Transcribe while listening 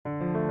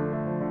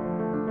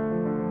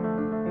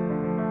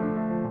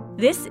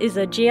This is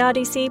a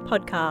GRDC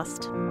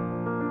podcast.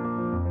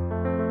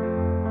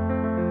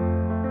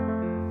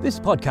 This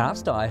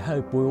podcast, I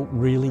hope, will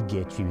really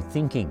get you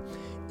thinking.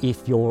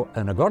 If you're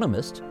an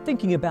agronomist,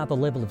 thinking about the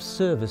level of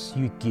service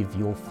you give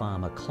your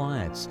farmer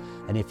clients.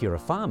 And if you're a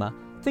farmer,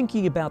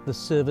 thinking about the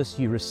service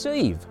you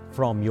receive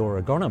from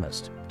your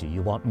agronomist. Do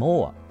you want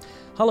more?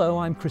 Hello,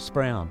 I'm Chris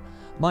Brown.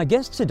 My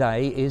guest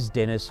today is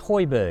Dennis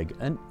Hooijberg,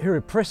 an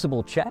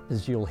irrepressible chap,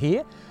 as you'll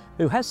hear,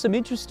 who has some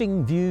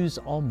interesting views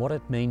on what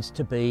it means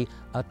to be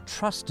a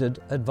trusted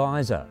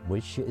advisor,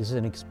 which is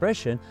an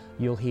expression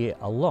you'll hear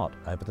a lot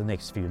over the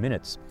next few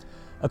minutes.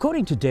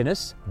 According to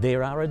Dennis,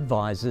 there are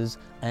advisors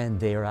and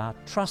there are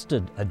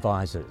trusted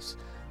advisors.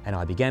 And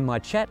I began my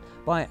chat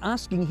by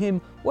asking him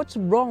what's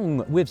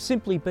wrong with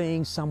simply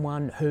being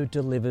someone who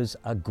delivers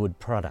a good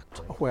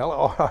product.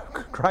 Well,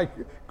 great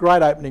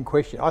opening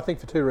question. I think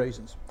for two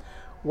reasons.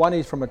 One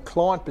is from a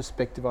client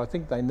perspective, I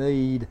think they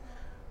need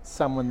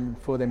someone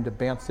for them to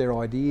bounce their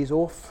ideas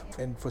off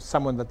and for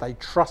someone that they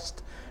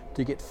trust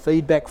to get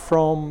feedback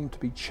from, to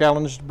be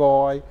challenged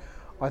by.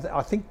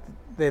 I think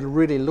they're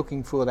really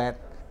looking for that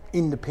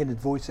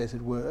independent voice, as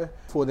it were,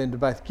 for them to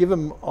both give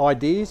them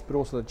ideas but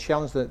also to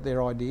challenge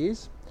their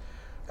ideas.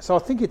 So I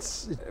think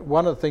it's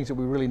one of the things that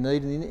we really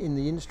need in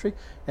the industry.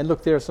 And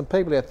look, there are some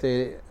people out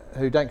there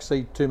who don't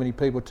see too many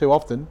people too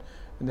often,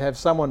 and to have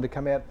someone to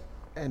come out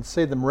and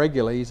see them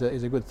regularly is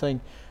a good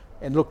thing.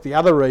 And look, the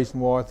other reason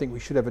why I think we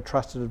should have a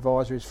trusted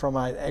advisor is from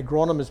an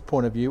agronomist's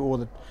point of view, or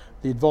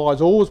the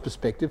advisor's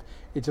perspective.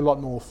 It's a lot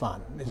more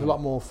fun. It's a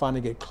lot more fun to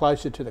get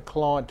closer to the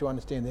client, to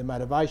understand their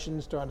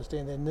motivations, to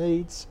understand their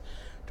needs,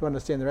 to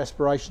understand their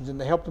aspirations, and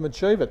to help them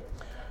achieve it.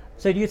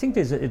 So do you think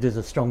there's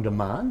a strong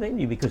demand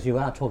then, because you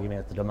are talking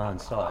about the demand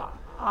side?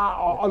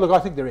 Look, I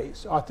think there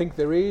is. I think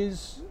there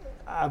is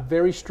a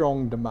very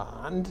strong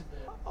demand.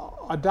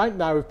 I don't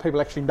know if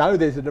people actually know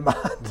there's a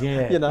demand.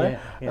 Yeah.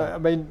 I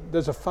mean,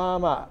 does a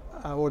farmer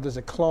or does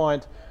a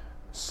client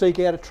seek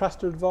out a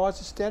trusted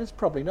advisor status?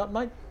 Probably not,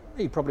 mate.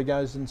 He probably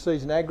goes and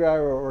sees an agro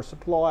or a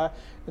supplier,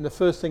 and the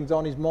first things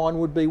on his mind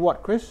would be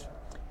what, Chris?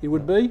 It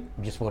would be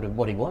just what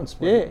he wants.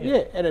 Yeah,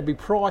 and it'd be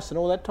price and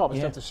all that type of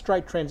stuff, the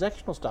straight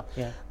transactional stuff.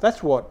 Yeah.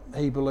 That's what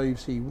he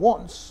believes he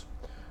wants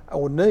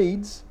or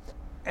needs.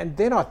 And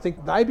then I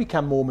think they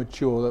become more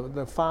mature.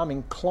 The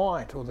farming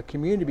client or the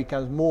community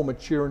becomes more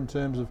mature in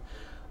terms of,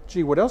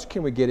 gee, what else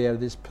can we get out of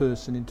this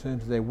person in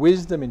terms of their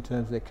wisdom, in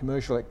terms of their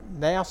commercial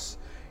nous,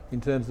 in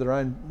terms of their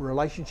own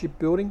relationship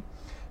building.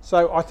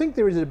 So I think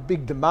there is a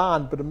big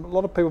demand, but a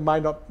lot of people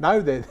may not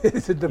know that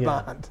there's a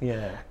demand.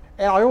 Yeah.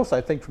 And I also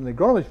think from the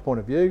agronomist's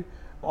point of view,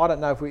 I don't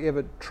know if we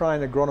ever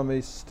train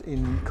agronomists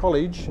in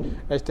college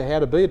as to how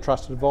to be a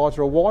trusted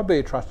advisor or why be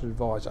a trusted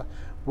advisor.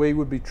 We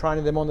would be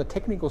training them on the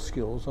technical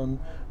skills, on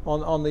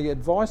the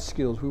advice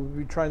skills. We would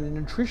be training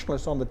the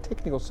nutritionalists on the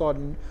technical side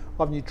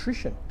of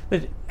nutrition.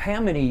 But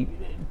how many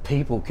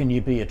people can you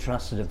be a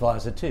trusted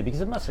advisor to? Because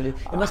it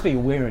must be a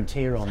wear and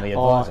tear on the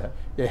advisor.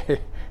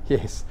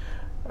 Yes.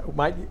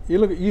 Mate,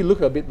 you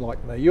look a bit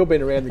like me. You've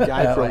been around the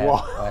game for a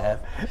while. I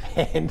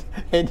have.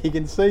 And you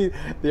can see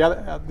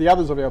the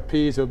others of our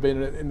peers who have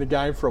been in the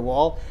game for a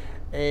while,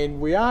 and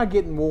we are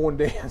getting worn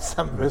down,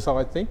 some of us,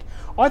 I think.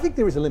 I think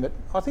there is a limit.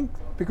 I think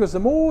because the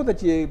more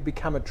that you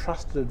become a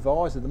trusted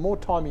advisor, the more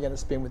time you're going to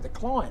spend with the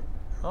client,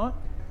 right?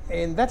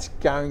 And that's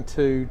going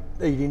to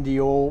eat into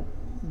your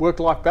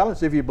work-life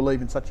balance if you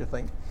believe in such a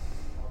thing.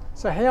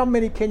 So how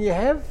many can you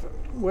have?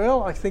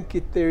 Well, I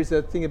think there is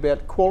a thing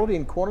about quality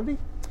and quantity.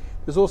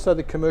 There's also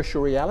the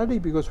commercial reality,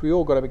 because we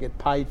all got to get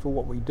paid for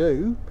what we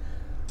do.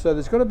 So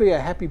there's got to be a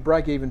happy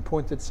break-even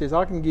point that says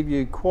I can give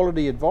you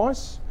quality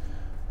advice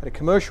at a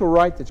commercial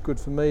rate that's good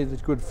for me,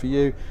 that's good for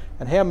you.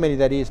 And how many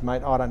that is,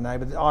 mate, I don't know.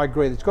 But I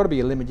agree, there's got to be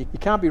a limit. You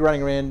can't be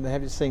running around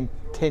and seeing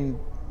 10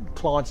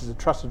 clients as a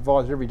trusted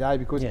advisor every day,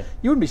 because you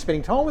wouldn't be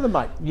spending time with them,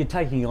 mate. You're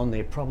taking on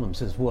their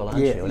problems as well,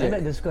 aren't you?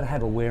 And there's got to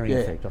have a wearing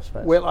effect, I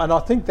suppose. Well, and I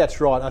think that's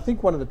right. I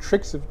think one of the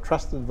tricks of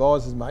trusted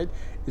advisors, mate,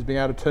 is being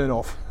able to turn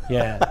off.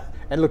 Yeah.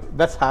 And look,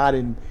 that's hard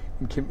in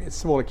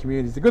smaller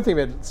communities. The good thing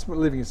about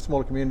living in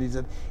smaller communities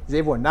is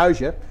everyone knows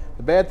you.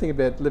 The bad thing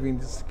about living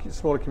in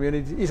smaller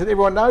communities is that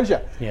everyone knows you.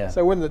 Yeah.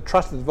 So when the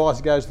trusted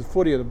advisor goes to the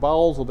footy or the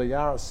bowls or the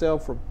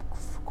RSL for a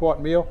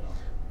quiet meal,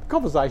 the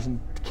conversation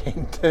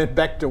can turn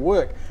back to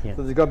work. Yeah.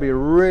 So there's got to be a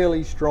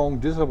really strong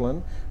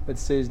discipline that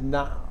says,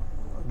 nah,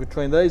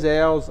 between these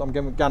hours I'm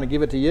going to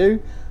give it to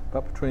you,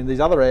 but between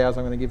these other hours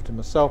I'm going to give it to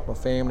myself, my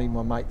family,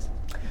 my mates.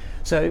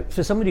 So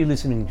for somebody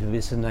listening to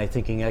this and they're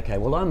thinking, okay,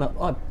 well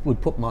I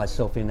would put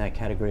myself in that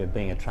category of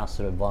being a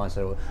trusted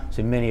advisor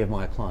to many of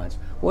my clients.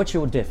 What's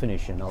your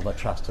definition of a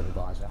trusted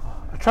advisor?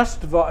 A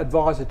trusted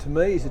advisor to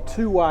me is a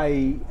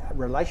two-way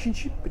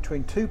relationship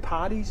between two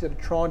parties that are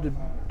trying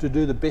to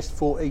do the best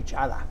for each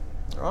other.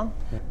 Right?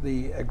 Yeah.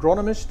 The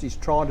agronomist is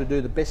trying to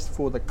do the best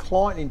for the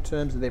client in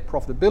terms of their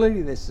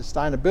profitability, their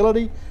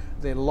sustainability,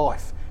 their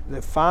life. The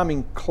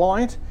farming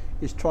client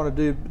is trying to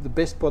do the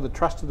best by the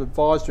trusted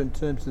advisor in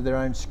terms of their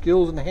own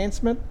skills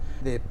enhancement,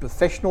 their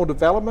professional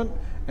development,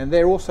 and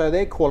also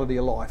their quality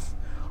of life.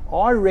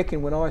 I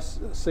reckon when I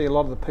see a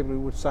lot of the people who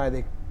would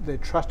say they're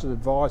trusted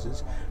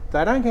advisors,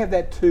 they don't have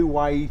that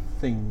two-way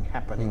thing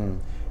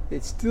happening.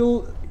 It's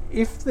still,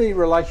 if the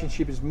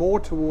relationship is more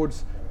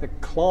towards the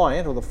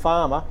client or the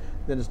farmer,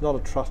 then it's not a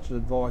trusted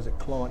advisor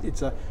client.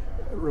 It's a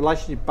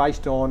relationship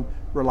based on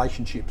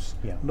relationships,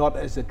 not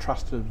as a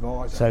trusted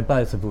advisor. So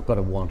both have got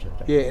to want it.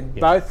 Yeah, and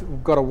both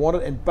have got to want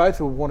it, and both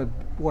will want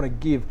to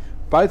give.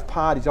 Both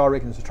parties, I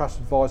reckon, as a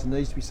trusted advisor,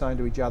 needs to be saying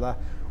to each other,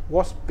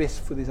 what's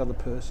best for this other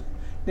person.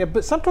 Now,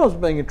 but sometimes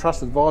being a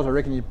trusted advisor, I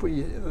reckon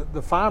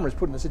the farmer is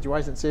put in a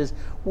situation that says,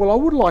 well, I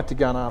would like to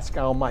go and ask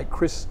our mate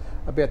Chris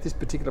about this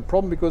particular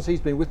problem because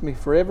he's been with me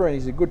forever and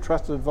he's a good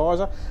trusted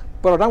advisor,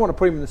 but I don't want to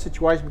put him in the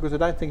situation because I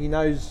don't think he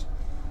knows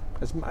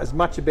as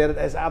much about it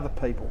as other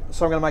people.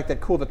 So I'm going to make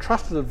that call. The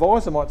trusted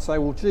advisor might say,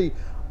 well, gee,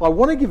 I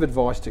want to give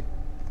advice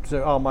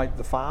to our mate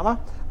the farmer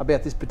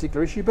about this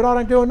particular issue, but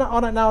I don't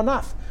know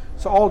enough.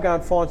 So I'll go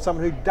and find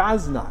someone who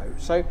does know.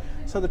 So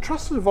the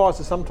trusted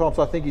advisor sometimes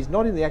I think is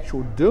not in the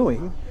actual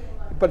doing,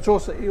 but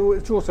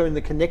it's also in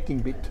the connecting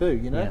bit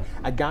too.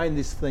 Again,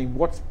 this theme: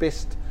 what's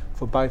best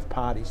for both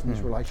parties in this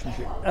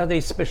relationship. Are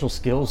there special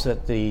skills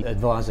that the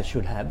advisor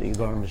should have, the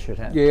agronomist should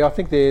have? Yeah, I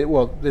think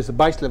there's a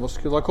base level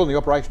skills. I call them the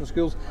operational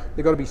skills.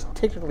 They've got to be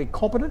technically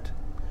competent,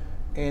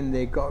 and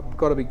they've got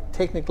to be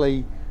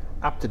technically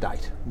up to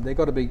date. They've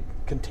got to be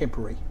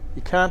contemporary.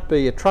 You can't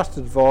be a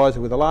trusted advisor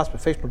with the last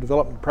professional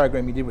development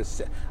program you did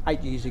was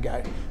 8 years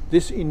ago.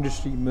 This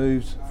industry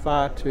moves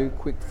far too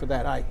quick for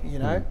that, I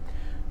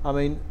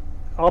mean,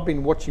 I've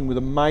been watching with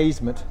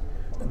amazement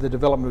the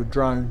development of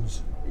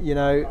drones.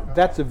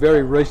 That's a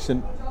very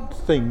recent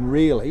thing,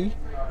 really,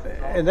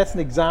 and that's an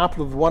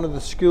example of one of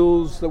the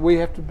skills that we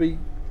have to be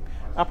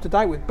up to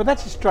date with. But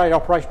that's just straight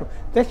operational.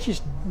 That's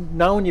just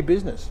knowing your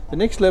business. The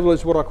next level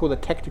is what I call the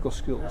tactical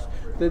skills,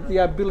 the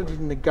ability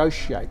to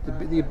negotiate,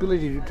 the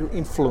ability to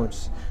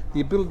influence,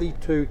 the ability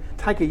to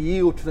take a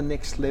yield to the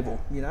next level.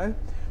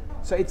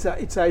 So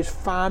it's those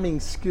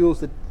farming skills,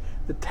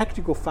 the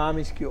tactical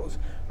farming skills.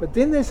 But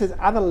then there's this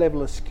other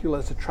level of skill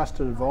as a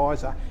trusted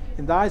advisor,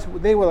 and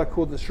they're what I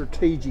call the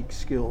strategic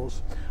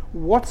skills.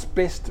 What's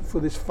best for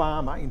this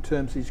farmer in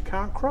terms of his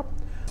current crop?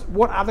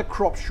 What other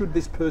crops should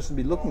this person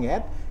be looking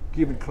at,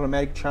 given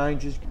climatic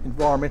changes,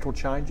 environmental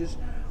changes?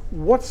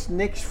 What's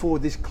next for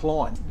this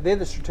client? They're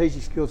the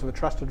strategic skills of a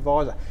trusted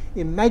advisor.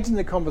 Imagine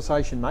the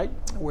conversation, mate.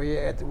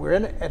 We're at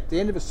the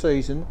end of a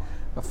season.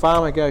 A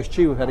farmer goes,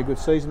 gee, we've had a good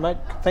season, mate.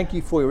 Thank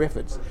you for your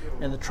efforts.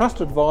 And the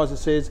trusted advisor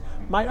says,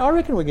 mate, I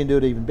reckon we can do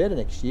it even better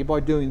next year by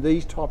doing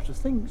these types of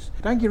things.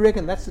 Don't you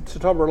reckon that's the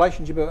type of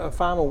relationship a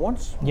farmer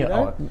wants?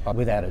 Yeah,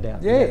 without a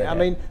doubt. Yeah, I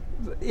mean,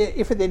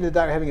 if at the end of the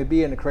day we're having a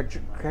beer and a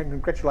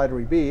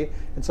congratulatory beer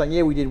and saying,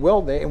 yeah, we did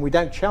well there, and we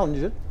don't challenge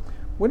it,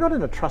 we're not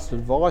in a trusted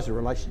advisor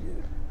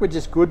relationship. We're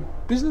just good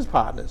business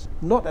partners.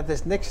 Not at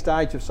this next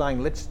stage of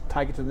saying, let's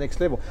take it to the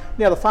next level.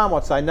 Now, the farmer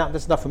might say, no,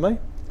 that's enough for me.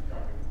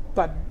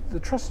 But the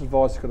trusted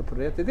advisor's got to put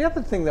it out there. The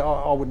other thing that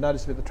I would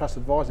notice about the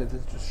trusted advisor, from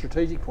a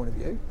strategic point of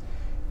view,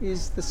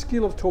 is the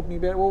skill of talking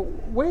about, well,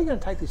 where are you going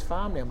to take this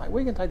farm now, mate?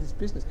 Where are you going to take this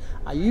business?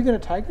 Are you going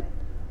to take it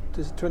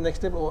to the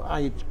next level, or are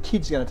your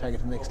kids going to take it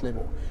to the next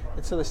level?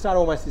 And so they start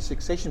almost this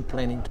succession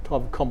planning type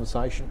of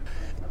conversation.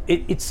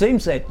 It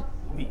seems that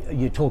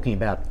you're talking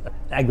about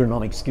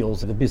agronomic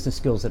skills, the business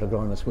skills that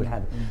agronomists would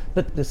have,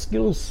 but the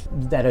skills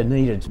that are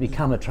needed to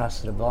become a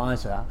trusted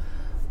advisor,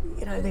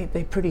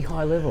 they're pretty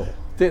high level.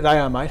 They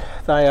are, mate.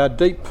 They are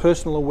deep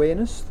personal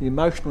awareness, the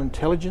emotional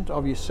intelligence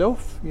of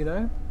yourself,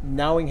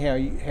 knowing how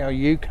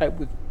you cope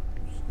with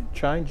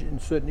change in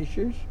certain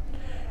issues.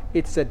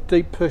 It's that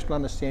deep personal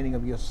understanding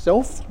of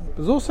yourself.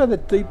 There's also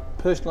that deep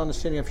personal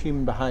understanding of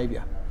human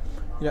behaviour.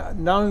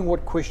 Knowing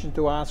what questions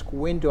to ask,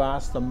 when to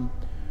ask them,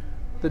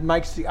 that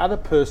makes the other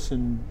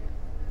person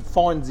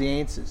finds the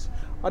answers.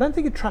 I don't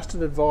think a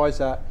trusted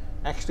advisor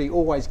actually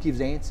always gives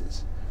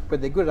answers,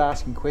 but they're good at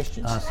asking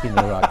questions. Asking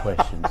the right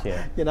questions,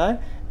 yeah.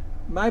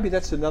 Maybe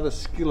that's another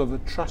skill of a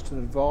trusted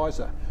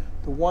advisor,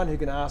 the one who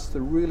can ask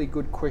the really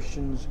good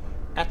questions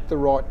at the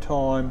right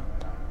time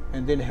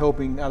and then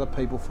helping other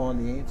people find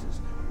the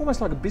answers.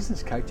 Almost like a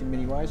business coach in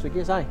many ways, I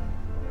guess, eh?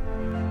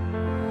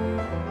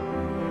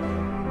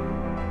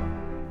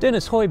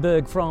 Dennis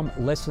Hooiberg from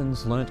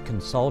Lessons Learnt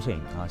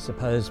Consulting. I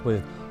suppose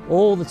with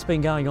all that's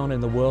been going on in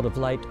the world of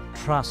late,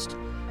 trust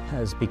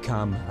has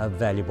become a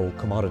valuable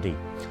commodity.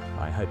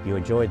 I hope you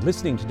enjoyed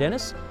listening to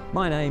Dennis.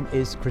 My name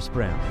is Chris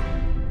Brown.